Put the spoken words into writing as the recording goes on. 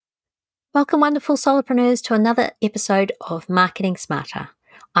Welcome, wonderful solopreneurs, to another episode of Marketing Smarter.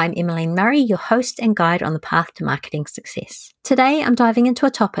 I'm Emmaleen Murray, your host and guide on the path to marketing success. Today, I'm diving into a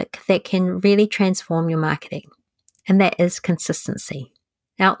topic that can really transform your marketing, and that is consistency.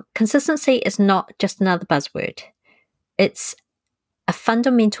 Now, consistency is not just another buzzword. It's a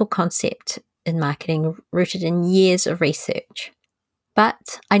fundamental concept in marketing rooted in years of research.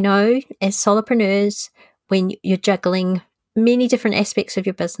 But I know as solopreneurs, when you're juggling many different aspects of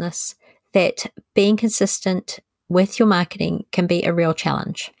your business, that being consistent with your marketing can be a real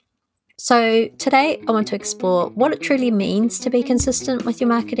challenge. So today I want to explore what it truly means to be consistent with your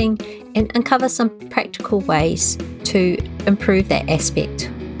marketing and uncover some practical ways to improve that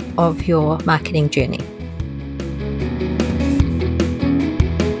aspect of your marketing journey.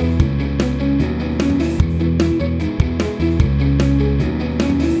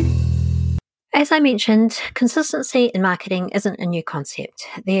 As I mentioned, consistency in marketing isn't a new concept.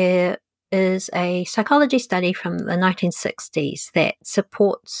 There is a psychology study from the 1960s that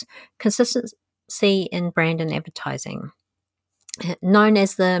supports consistency in brand and advertising, known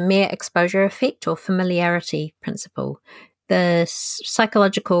as the mere exposure effect or familiarity principle. The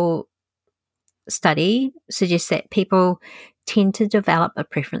psychological study suggests that people tend to develop a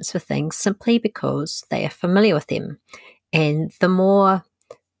preference for things simply because they are familiar with them. And the more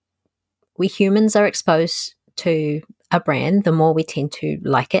we humans are exposed to a brand, the more we tend to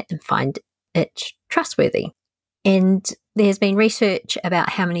like it and find it trustworthy. And there's been research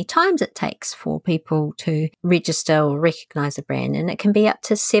about how many times it takes for people to register or recognize a brand, and it can be up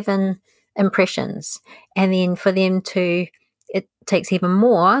to 7 impressions. And then it takes even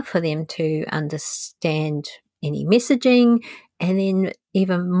more for them to understand any messaging, and then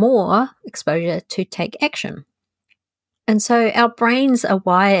even more exposure to take action. And so our brains are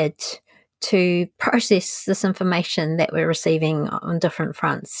wired to process this information that we're receiving on different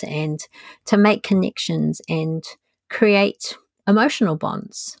fronts and to make connections and create emotional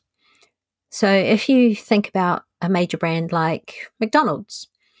bonds. So if you think about a major brand like McDonald's,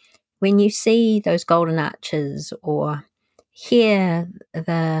 when you see those golden arches or hear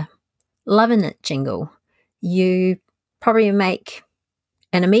the Lovin' It jingle, you probably make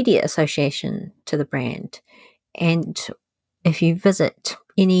an immediate association to the brand. And if you visit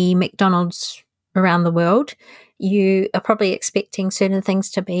any McDonald's around the world, you are probably expecting certain things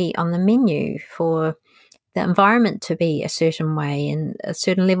to be on the menu, for the environment to be a certain way and a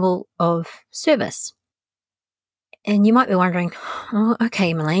certain level of service. And you might be wondering, oh,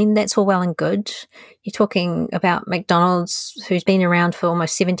 okay, Emmaleen, that's all well and good. You're talking about McDonald's, who's been around for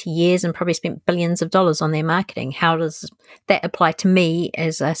almost 70 years and probably spent billions of dollars on their marketing. How does that apply to me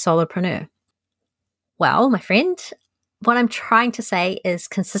as a solopreneur? Well, my friend, what I'm trying to say is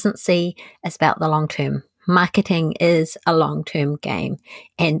consistency is about the long term. Marketing is a long-term game,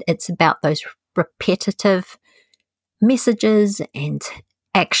 and it's about those repetitive messages and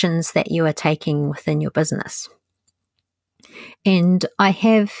actions that you are taking within your business. And I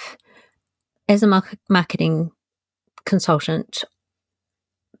have, as a marketing consultant,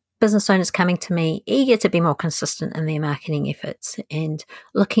 business owners coming to me eager to be more consistent in their marketing efforts and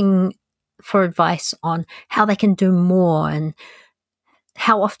looking for advice on how they can do more and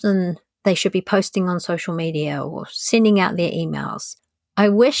how often they should be posting on social media or sending out their emails. I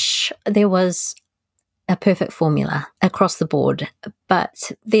wish there was a perfect formula across the board,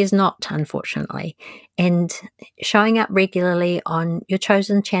 but there's not, unfortunately. And showing up regularly on your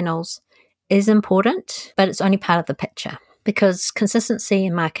chosen channels is important, but it's only part of the picture, because consistency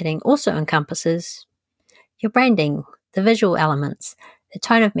in marketing also encompasses your branding, the visual elements, the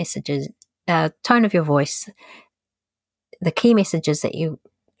tone of messages, tone of your voice, the key messages that you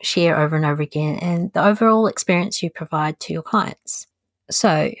share over and over again, and the overall experience you provide to your clients.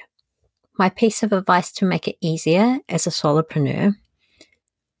 So, my piece of advice to make it easier as a solopreneur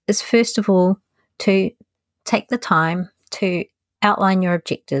is, first of all, to take the time to outline your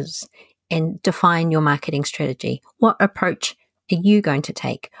objectives and define your marketing strategy. What approach are you going to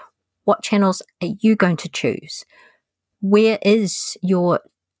take? What channels are you going to choose? Where is your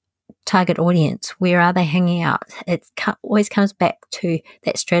target audience? Where are they hanging out? It always comes back to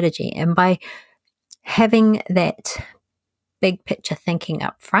that strategy. And by having that big picture thinking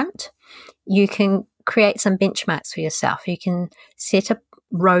up front, you can create some benchmarks for yourself. You can set a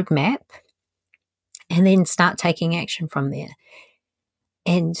roadmap and then start taking action from there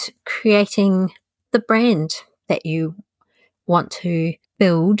and creating the brand that you want to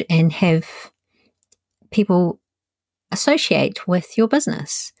build and have people associate with your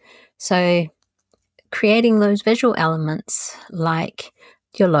business. So creating those visual elements like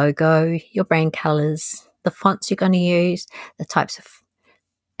your logo, your brand colors, the fonts you're going to use, the types of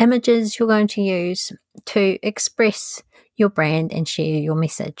images you're going to use to express your brand and share your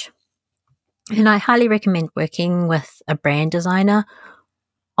message. And I highly recommend working with a brand designer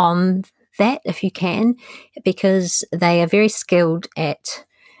on that if you can, because they are very skilled at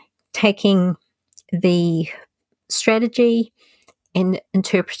taking the strategy and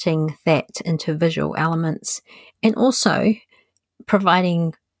interpreting that into visual elements, and also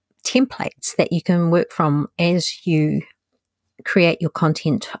providing templates that you can work from as you create your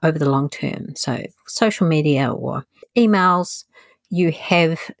content over the long term. So social media or emails, you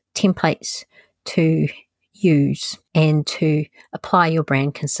have templates to use and to apply your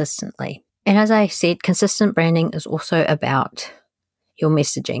brand consistently. And as I said, consistent branding is also about your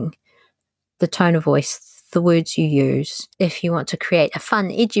messaging, the tone of voice, the words you use. If you want to create a fun,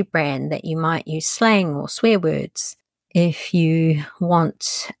 edgy brand, that you might use slang or swear words. If you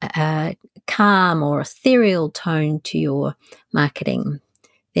want a calm or ethereal tone to your marketing,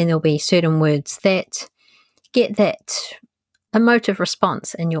 then there'll be certain words that get that emotive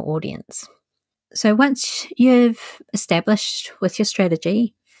response in your audience. So once you've established with your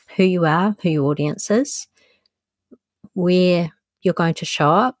strategy who you are, who your audience is, where you're going to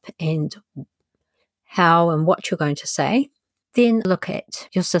show up and how and what you're going to say, then look at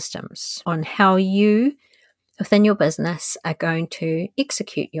your systems on how you within your business are going to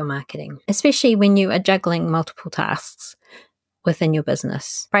execute your marketing, especially when you are juggling multiple tasks within your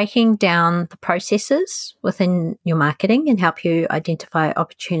business. Breaking down the processes within your marketing and help you identify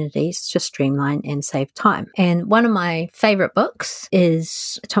opportunities to streamline and save time. And one of my favorite books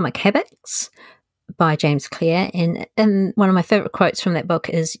is Atomic Habits by James Clear. And one of my favorite quotes from that book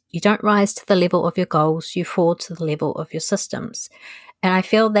is, "You don't rise to the level of your goals, you fall to the level of your systems." And I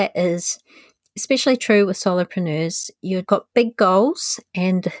feel that is especially true with solopreneurs. You've got big goals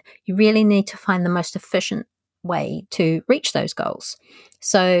and you really need to find the most efficient way to reach those goals.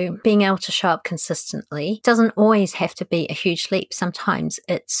 So being able to show up consistently doesn't always have to be a huge leap. Sometimes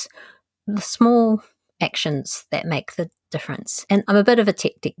it's the small actions that make the difference. And I'm a bit of a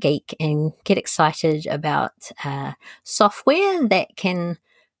tech geek and get excited about software that can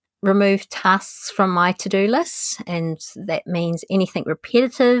remove tasks from my to-do list, and that means anything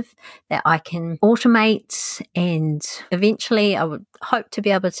repetitive that I can automate, and eventually I would hope to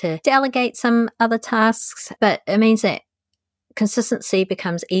be able to delegate some other tasks. But it means that consistency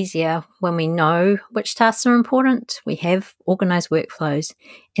becomes easier when we know which tasks are important, we have organized workflows,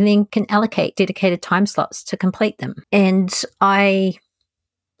 and then can allocate dedicated time slots to complete them. And I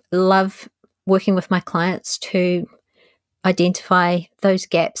love working with my clients to identify those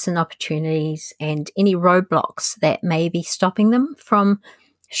gaps and opportunities and any roadblocks that may be stopping them from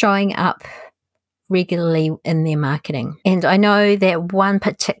showing up regularly in their marketing. And I know that one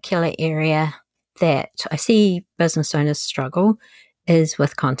particular area that I see business owners struggle is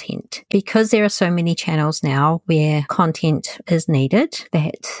with content. Because there are so many channels now where content is needed,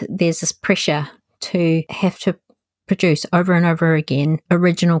 that there's this pressure to have to produce over and over again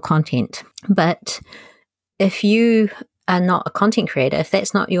original content. But if you are not a content creator, if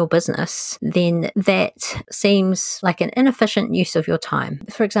that's not your business, then that seems like an inefficient use of your time.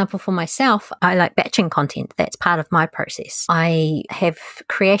 For example, for myself, I like batching content. That's part of my process. I have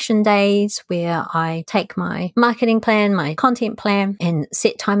creation days where I take my marketing plan, my content plan, and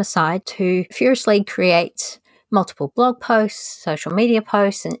set time aside to furiously create multiple blog posts, social media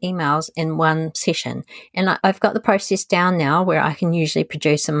posts, and emails in one session. And I've got the process down now where I can usually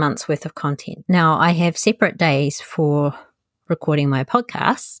produce a month's worth of content. Now, I have separate days for recording my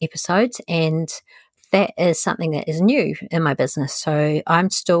podcast episodes, and that is something that is new in my business. So I'm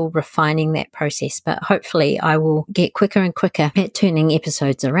still refining that process, but hopefully I will get quicker and quicker at turning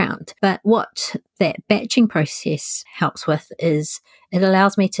episodes around. But what that batching process helps with is it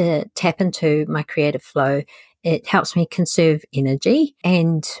allows me to tap into my creative flow. It helps me conserve energy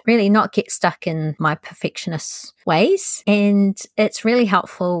and really not get stuck in my perfectionist ways. And it's really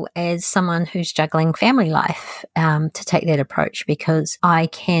helpful as someone who's juggling family life to take that approach, because I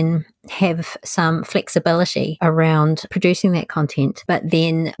can have some flexibility around producing that content. But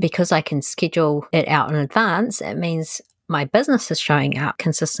then because I can schedule it out in advance, it means my business is showing up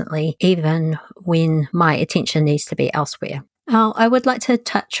consistently, even when my attention needs to be elsewhere. Now, I would like to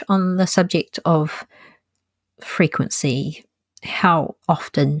touch on the subject of frequency. How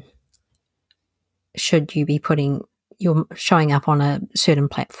often should you be showing up on a certain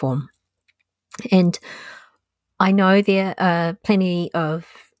platform? And I know there are plenty of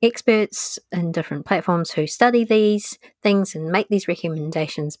experts in different platforms who study these things and make these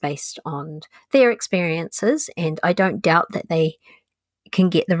recommendations based on their experiences, and I don't doubt that they can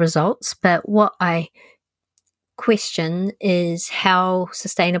get the results. But what I question is how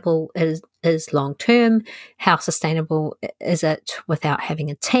sustainable is long term? How sustainable is it without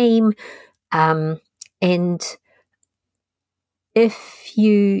having a team? And if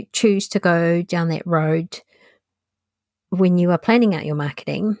you choose to go down that road when you are planning out your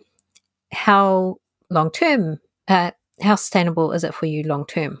marketing, how sustainable is it for you long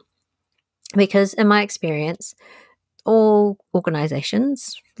term? Because in my experience, all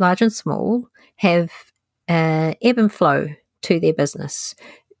organizations, large and small, have ebb and flow to their business,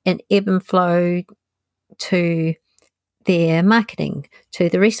 an ebb and flow to their marketing, to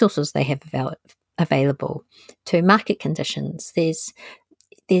the resources they have available, to market conditions. There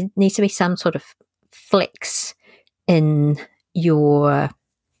needs to be some sort of flex in your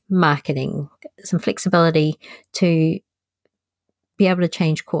marketing, some flexibility to be able to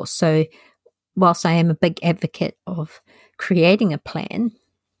change course. So whilst I am a big advocate of creating a plan,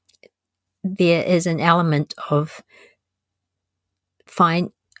 there is an element of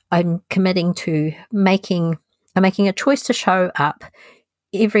I'm committing to making a choice to show up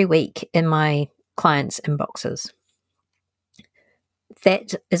every week in my clients' inboxes.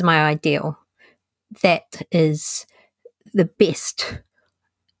 That is my ideal. That is the best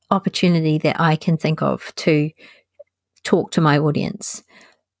opportunity that I can think of to talk to my audience.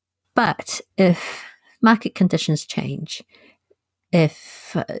 But if market conditions change,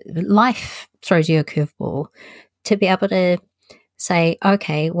 if life throws you a curveball, to be able to say,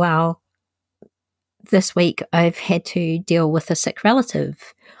 okay, well, this week I've had to deal with a sick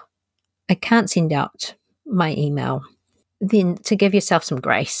relative. I can't send out my email. Then to give yourself some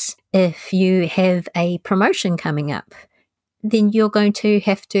grace. If you have a promotion coming up, then you're going to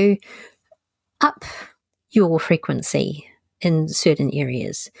have to up your frequency in certain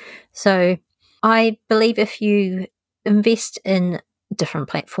areas. So I believe if you invest in different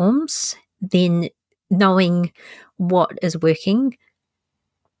platforms, then knowing what is working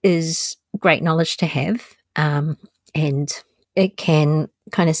is great knowledge to have, and it can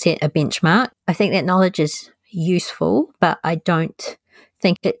kind of set a benchmark. I think that knowledge is useful, but I don't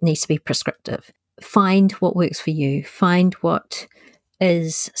think it needs to be prescriptive. Find what works for you. Find what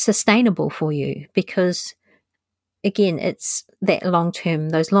is sustainable for you, because again, it's that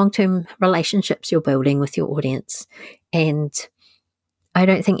those long-term relationships you're building with your audience. And I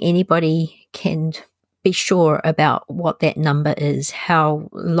don't think anybody can be sure about what that number is, how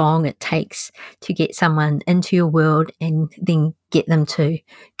long it takes to get someone into your world and then get them to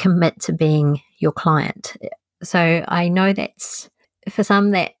commit to being your client. So I know that's, for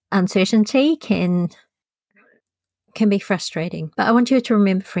some, that uncertainty can be frustrating. But I want you to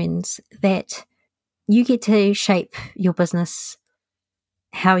remember, friends, that you get to shape your business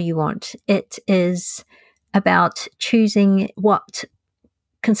how you want. It is about choosing what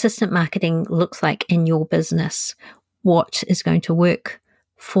consistent marketing looks like in your business, what is going to work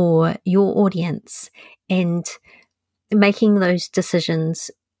for your audience, and making those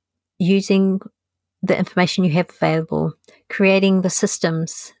decisions using the information you have available, creating the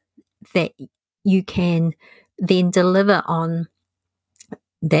systems that you can then deliver on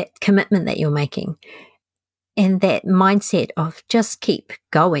that commitment that you're making, and that mindset of just keep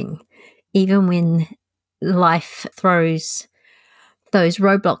going, even when life throws those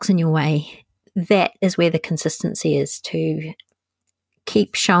roadblocks in your way. That is where the consistency is, to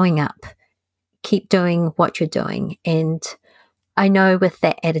keep showing up, keep doing what you're doing. And I know with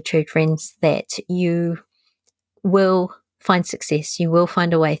that attitude, friends, that you will find success, you will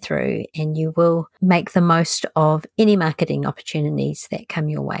find a way through, and you will make the most of any marketing opportunities that come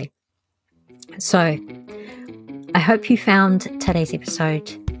your way. So I hope you found today's episode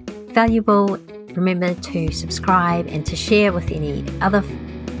valuable. Remember to subscribe and to share with any other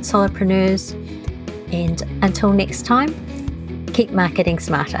solopreneurs. And until next time, keep marketing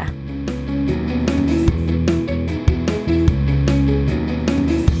smarter.